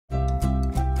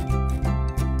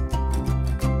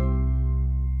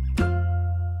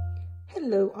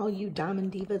Hello, all you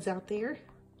diamond divas out there.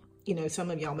 You know, some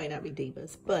of y'all may not be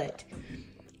divas, but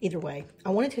either way, I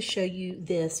wanted to show you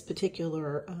this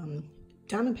particular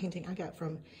diamond painting I got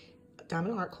from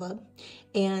Diamond Art Club,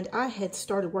 and I had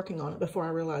started working on it before I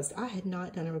realized I had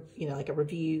not done a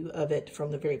review of it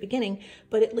from the very beginning.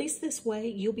 But at least this way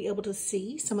you'll be able to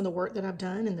see some of the work that I've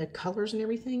done and the colors and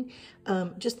everything,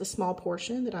 just the small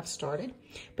portion that I've started.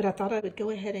 But I thought I would go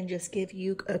ahead and just give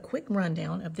you a quick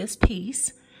rundown of this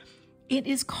piece. It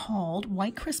is called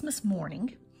White Christmas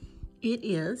Morning. It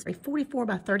is a 44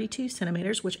 by 32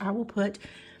 centimeters, which I will put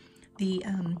the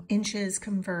inches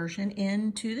conversion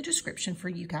into the description for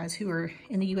you guys who are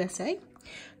in the USA.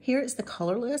 Here is the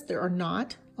color list. There are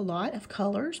not a lot of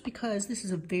colors because this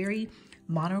is a very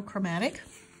monochromatic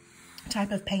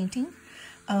type of painting.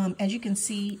 As you can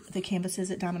see, the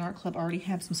canvases at Diamond Art Club already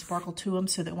have some sparkle to them,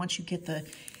 so that once you get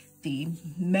the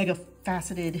mega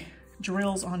faceted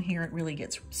drills on here, it really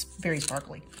gets very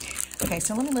sparkly. Okay,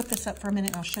 so let me lift this up for a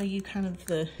minute and I'll show you kind of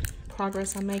the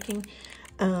progress I'm making.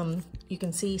 You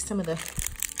can see some of the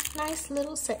nice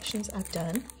little sections I've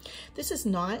done. This is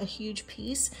not a huge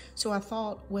piece, so I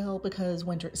thought, well, because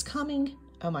winter is coming,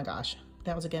 oh my gosh,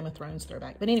 that was a Game of Thrones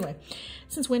throwback. But anyway,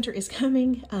 since winter is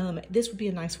coming, this would be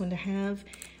a nice one to have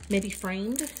maybe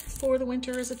framed for the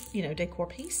winter as a, decor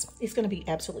piece. It's going to be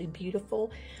absolutely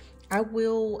beautiful. I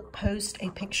will post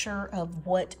a picture of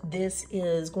what this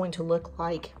is going to look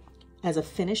like as a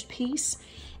finished piece.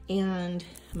 And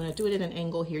I'm going to do it at an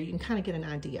angle here. You can kind of get an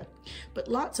idea. But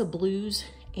lots of blues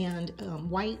and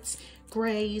whites,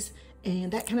 grays,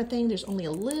 and that kind of thing. There's only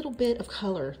a little bit of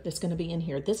color that's going to be in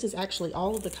here. This is actually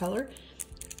all of the color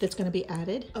that's going to be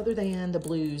added, other than the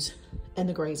blues and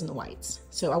the grays and the whites.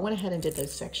 So I went ahead and did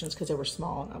those sections because they were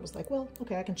small. And I was like, well,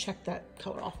 okay, I can check that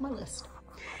color off my list.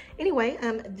 Anyway,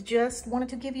 just wanted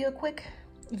to give you a quick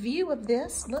view of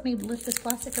this. Let me lift this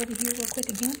plastic over here real quick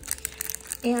again.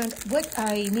 And what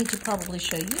I need to probably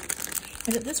show you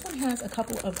is that this one has a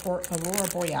couple of aurora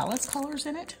borealis colors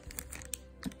in it.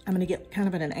 I'm going to get kind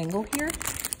of at an angle here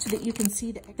so that you can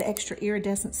see the extra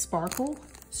iridescent sparkle,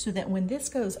 so that when this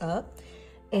goes up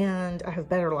and I have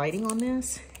better lighting on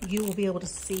this, you will be able to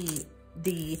see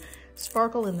the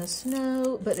sparkle in the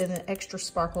snow, but in an extra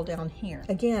sparkle down here.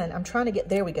 Again, I'm trying to get,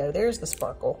 there we go, there's the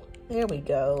sparkle. There we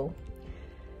go.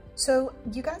 So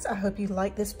you guys, I hope you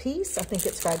like this piece. I think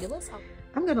it's fabulous.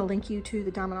 I'm going to link you to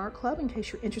the Diamond Art Club in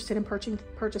case you're interested in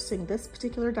purchasing this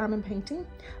particular diamond painting.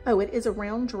 Oh, it is a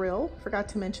round drill. Forgot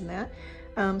to mention that.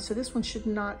 So this one should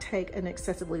not take an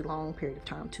excessively long period of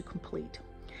time to complete.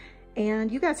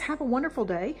 And you guys have a wonderful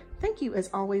day. Thank you as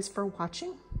always for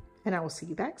watching, and I will see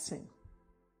you back soon.